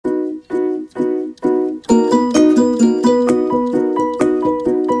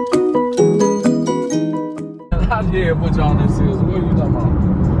on this season. What are you talking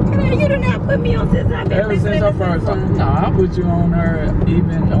about? You do not put me on since I've been Ever since her first album. No, I put you on her,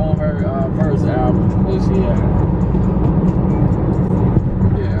 even on her first album. What she had?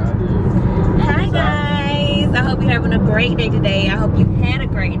 Yeah, I did. Hi guys, I hope you're having a great day today. I hope you had a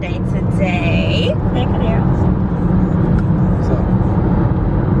great day today. Hey, Kadero. So.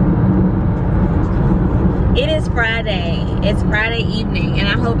 It is Friday. It's Friday evening, and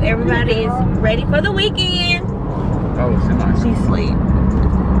I hope everybody is ready for the weekend. Oh, she's nice. She's asleep.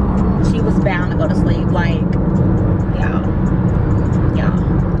 She was bound to go to sleep, like, y'all.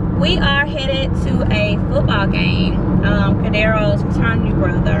 We are headed to a football game. Kadero's fraternity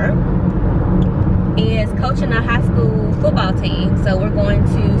brother is coaching a high school football team, so we're going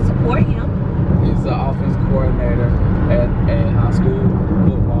to support him. He's the offensive coordinator at a high school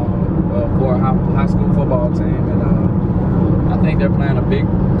football, for a high school football team, and I think they're playing a big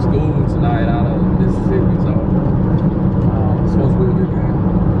school tonight out of Mississippi, so it's supposed to be a good game.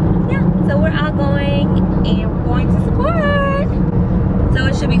 Yeah, so we're all going, and we're going to support. So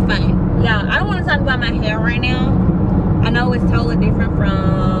it should be fun. Y'all, I don't want to talk about my hair right now. I know it's totally different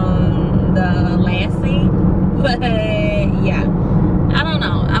from the last scene, but yeah, I don't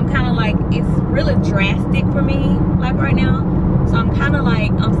know. I'm kind of like, it's really drastic for me, like right now. So I'm kind of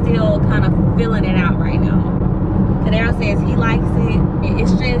like, I'm still kind of feeling it out right now. Kadero says he likes it.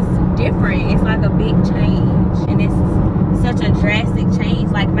 It's just different. It's like a big change, and it's such a drastic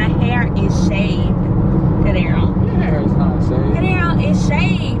change. Like my hair is shaved, Kadero. Your hair is not shaved. Kadero is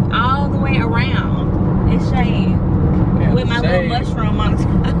shaved all the way around. It's shaved. Yeah, with my little mushroom on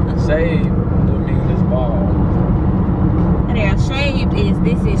top. Shaved would mean it's bald. Kadero, shaved is,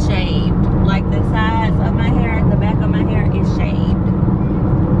 this is shaved. Like the sides of my hair, the back of my hair is shaved.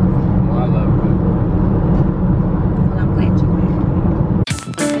 Well, I love it. Well, I'm glad you like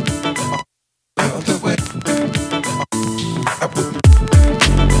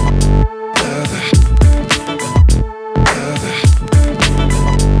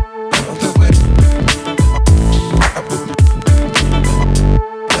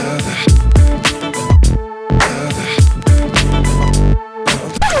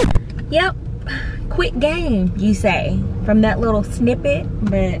quick game, you say, from that little snippet,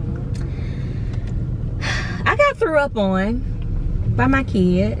 but I got threw up on by my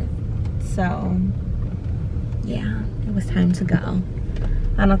kid, so yeah, it was time to go.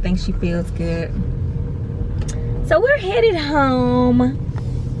 I don't think she feels good, so we're headed home.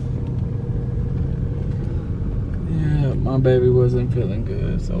 Yeah, my baby wasn't feeling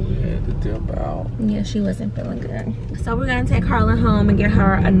good, so we had to dip out. Yeah, she wasn't feeling good. So we're gonna take Carla home and get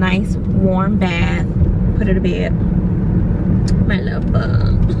her a nice warm bath, put her to bed. My love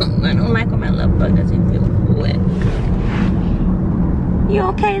bug. I don't like when my love bug doesn't feel wet. You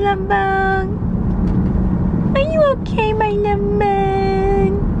okay, love bug? Are you okay, my love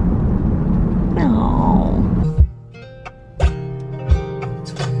bug? No.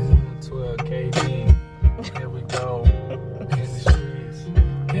 12 KD. Here we go. In the streets.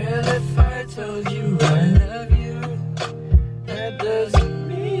 Girl, if I told you I love you, that doesn't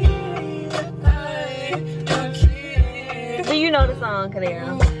mean that I don't care. Do you know the song,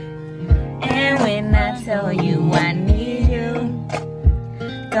 Kadero? And when I tell you I need you,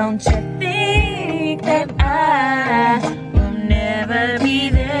 don't you think that I will never be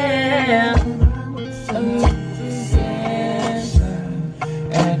there?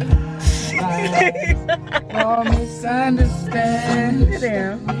 Oh, misunderstand.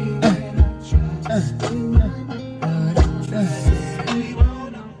 Kadero.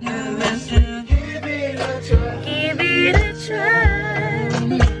 Give it a try,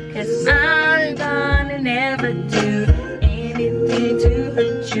 'cause I'm gonna never do anything to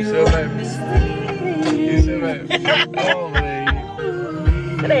hurt you. So baby. You so baby. Oh,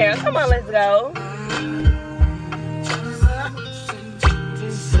 baby. There, come on, let's go.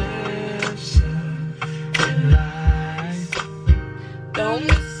 Don't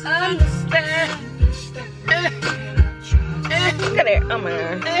misunderstand. Look at there, I'm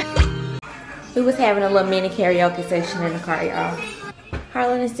on. We was having a little mini karaoke session in the car, y'all.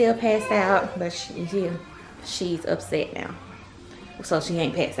 Harlan is still passed out, but she's upset now. So she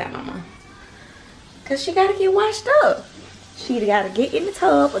ain't passed out no more. Cause she gotta get washed up. She either gotta get in the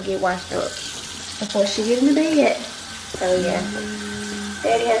tub or get washed up before she get in the bed. So yeah,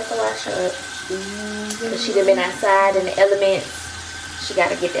 Daddy has to wash her up. Cause she done been outside in the elements. She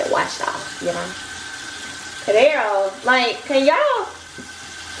gotta get that washed off, you know. Kadero, like, can y'all?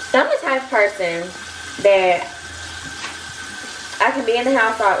 I'm the type of person that I can be in the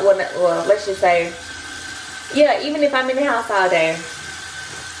house all, well, let's just say, yeah, even if I'm in the house all day,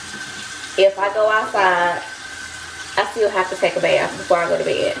 if I go outside I still have to take a bath before I go to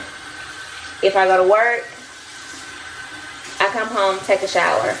bed. If I go to work, I come home, take a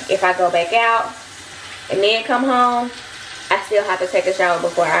shower. If I go back out and then come home, I still have to take a shower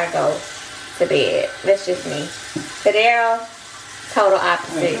before I go to bed. That's just me. Fidel, total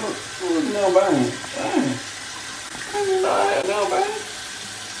opposite. No bang. Bang. I didn't know I had no bang.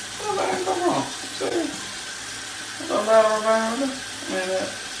 No bang, come on. See? No bang. No bang.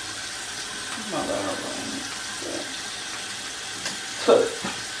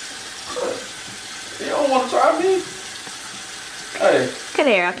 You don't want to try me? Hey.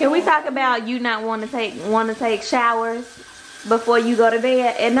 Kadera, can we talk about you not want to take showers before you go to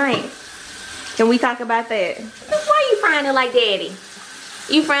bed at night? Can we talk about that? Why you frowning like daddy?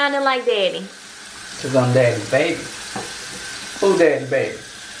 You frowning like daddy? Cause I'm daddy baby. Who daddy baby?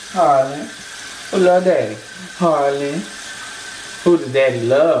 Harlan. Who love daddy? Harlan. Who does daddy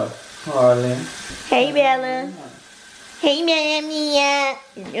love? Harlan. Hey Bella. Hey Mia.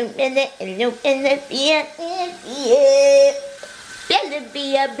 Bella.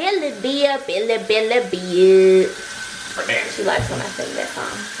 She likes when I sing that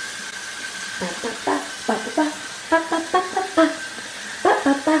song.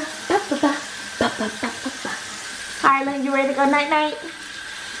 Harlan, you ready to go night night?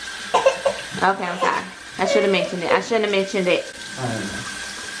 Okay, I'm sorry. I should have mentioned it. I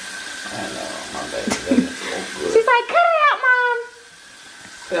know, my baby. She's like, cut it out, Mom.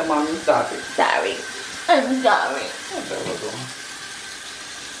 Tell mommy stop it. Sorry. I'm sorry. What the hell going?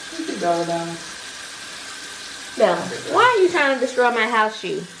 Put your dog down. Bella, why are you trying to destroy my house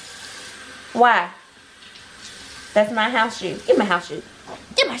shoe? Why? That's my house shoe. Get my house shoe.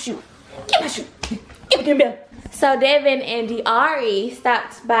 Get my shoe. Get my shoe. Give me Bella. So Devin and Diari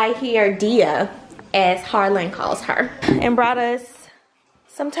stopped by here, Dia, as Harlan calls her, and brought us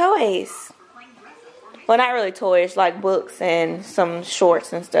some toys. Well, not really toys, like books and some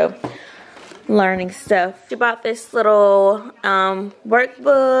shorts and stuff. Learning stuff. She bought this little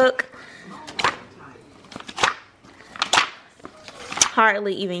workbook.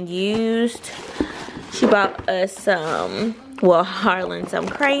 Hardly even used. She bought us some, well, Harlan some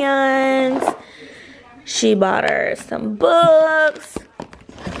crayons. She bought her some books.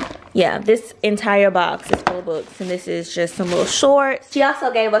 Yeah, this entire box is full of books, and this is just some little shorts. She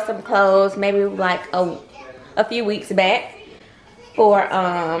also gave us some clothes, maybe like a few weeks back, for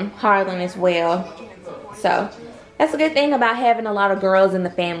Harlan as well. So that's a good thing about having a lot of girls in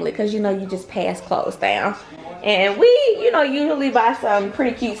the family, because you know you just pass clothes down. And we, you know, usually buy some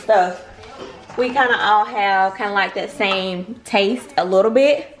pretty cute stuff. We kind of all have kind of like that same taste a little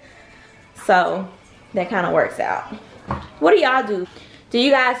bit. So that kind of works out. What do y'all do? Do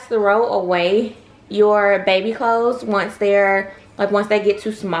you guys throw away your baby clothes once they're, like once they get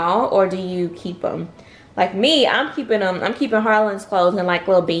too small, or do you keep them? Like me, I'm keeping Harlan's clothes in like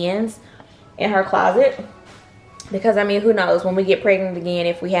little bins in her closet. Because I mean, who knows, when we get pregnant again,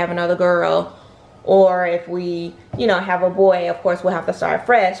 if we have another girl, or if we, you know, have a boy, of course we'll have to start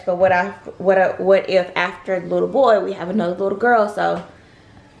fresh. But what if after the little boy we have another little girl? So,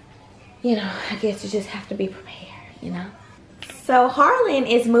 you know, I guess you just have to be prepared, you know. So Harlan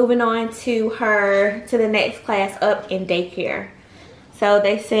is moving on to the next class up in daycare. So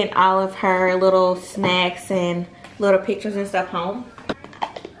they sent all of her little snacks and little pictures and stuff home.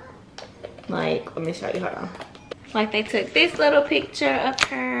 Like, let me show you, hold on. Like they took this little picture of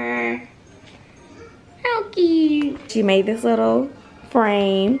her. How cute. She made this little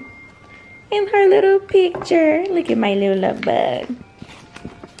frame and her little picture. Look at my little love bug.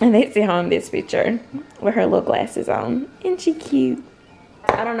 And they see her in this picture with her little glasses on. Isn't she cute?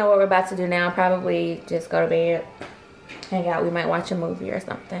 I don't know what we're about to do now. Probably just go to bed, hang out. We might watch a movie or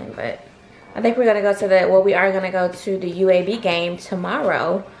something. But I think we're going to go to we are going to go to the UAB game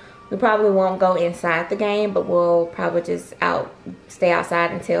tomorrow. We probably won't go inside the game, but we'll probably just stay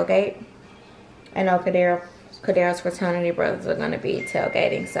outside and tailgate. I know Kadera's fraternity brothers are going to be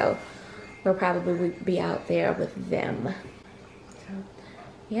tailgating, so we'll probably be out there with them. So,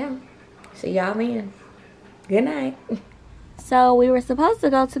 yeah. See y'all then. Good night. So we were supposed to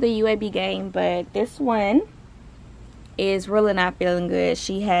go to the UAB game, but this one is really not feeling good.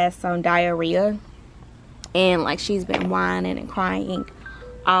 She has some diarrhea, and like she's been whining and crying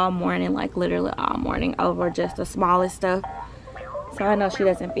all morning, like literally all morning, over just the smallest stuff. So I know she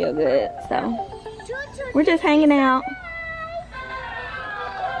doesn't feel good. So we're just hanging out.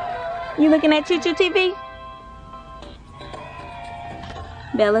 You looking at Choo Choo TV?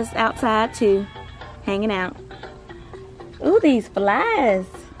 Bella's outside too, hanging out. Ooh, these flies.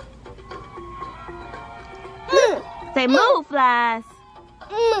 Say move, flies.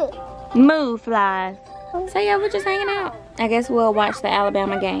 Move, flies. So yeah, we're just hanging out. I guess we'll watch the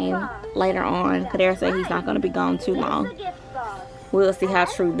Alabama game later on. Kadar said he's not gonna be gone too long. We'll see how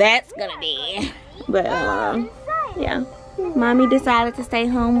true that's gonna be. But yeah, mommy decided to stay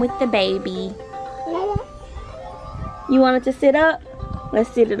home with the baby. You wanted to sit up? Let's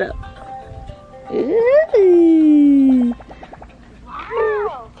sit it up. Ooh.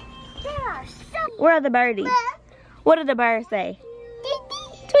 Where are the birdies? What did the bird say?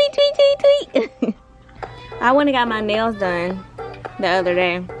 Tweet, tweet, tweet, tweet. I went and got my nails done the other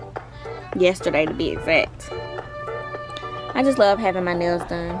day. Yesterday to be exact. I just love having my nails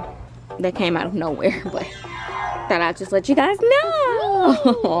done. They came out of nowhere, but thought I'd just let you guys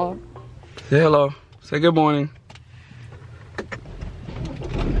know. Say hello. Say good morning.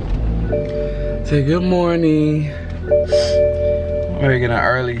 Say good morning. We're making an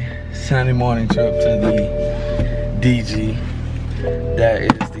early Sunday morning trip to the DG. That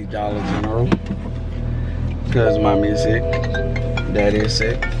is the Dollar General. Because mommy is sick. Daddy is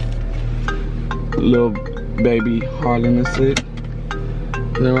sick. Little baby Harlan is sick.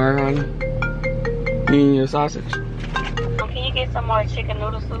 Is that right, Harlan? You eating your sausage? Can you get some more chicken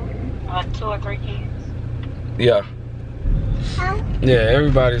noodle soup? 2 or 3 kids. Yeah. Yeah,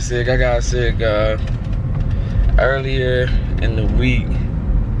 everybody's sick. I got sick earlier in the week.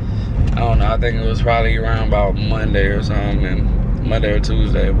 I don't know, I think it was probably around about Monday or something. Monday or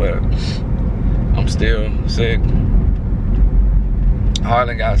Tuesday, but I'm still sick.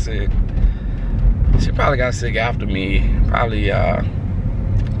 Harlan got sick. She probably got sick after me. Probably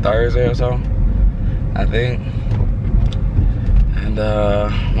Thursday or so, I think. And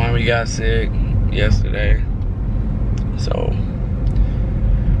mommy got sick yesterday. So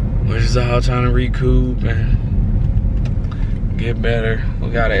we're just all trying to recoup and get better. We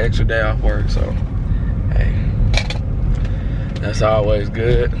got an extra day off work, so hey, that's always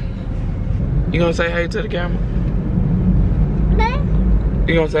good. You gonna say hey to the camera?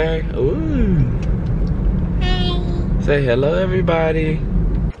 You gonna say hey? Ooh. Hey. Say hello, everybody.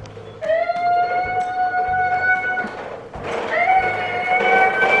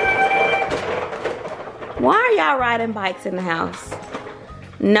 Why are y'all riding bikes in the house?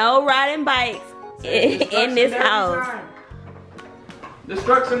 No riding bikes in this house. Time.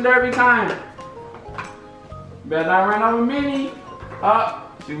 Destruction derby time. Better not run over Minnie.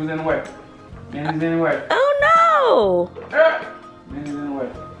 She was in the way. Minnie's in the way. Oh no! Minnie's in the way.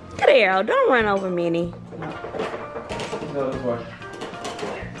 Kadar, don't run over Minnie. Let's go this way.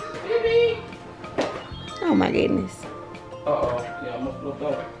 Oh my goodness. Uh-oh. Yeah, almost flipped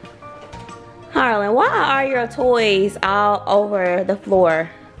over. Harlan, why are your toys all over the floor?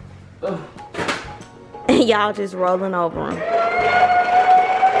 Y'all just rolling over them.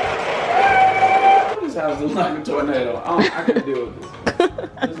 This house looks like a tornado. I can deal with this.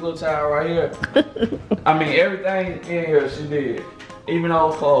 This little child right here. I mean, everything in here she did. Even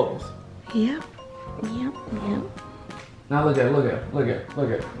old clothes. Yep. Now look at it.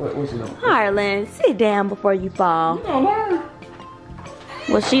 What's she doing? Harlan, sit down before you fall. You gonna learn.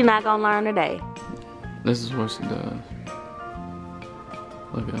 Well, she not gonna learn today. This is what she does.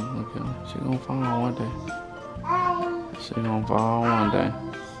 Look at her. She gonna fall one day. She gonna fall one day.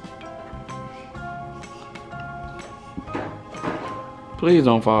 Please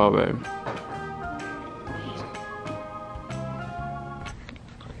don't fall, baby.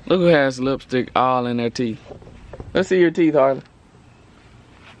 Look who has lipstick all in their teeth. Let's see your teeth, Harlan.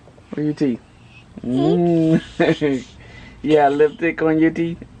 Where are your teeth? Yeah, lipstick on your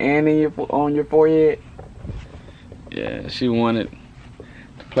teeth and in on your forehead. Yeah, she wanted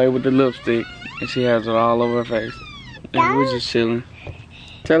to play with the lipstick and she has it all over her face. And we're just chilling.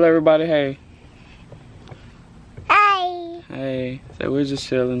 Tell everybody hey. Hi. Hey. So we're just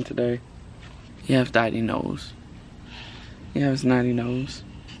chilling today. You have snotty nose. You have a snotty nose.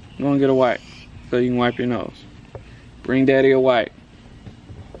 Go and get a wipe so you can wipe your nose. Bring daddy a wipe.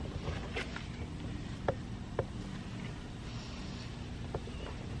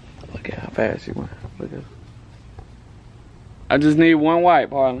 Look at how fast she went. Look at her. I just need one wipe,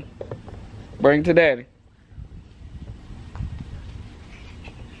 Harlan. Bring it to daddy.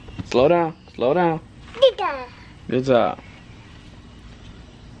 Slow down. Good job.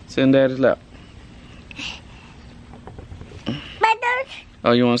 Sit in daddy's lap.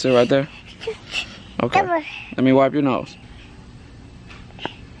 Oh, you want to sit right there? Okay. Let me wipe your nose.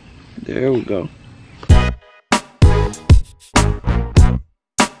 There we go.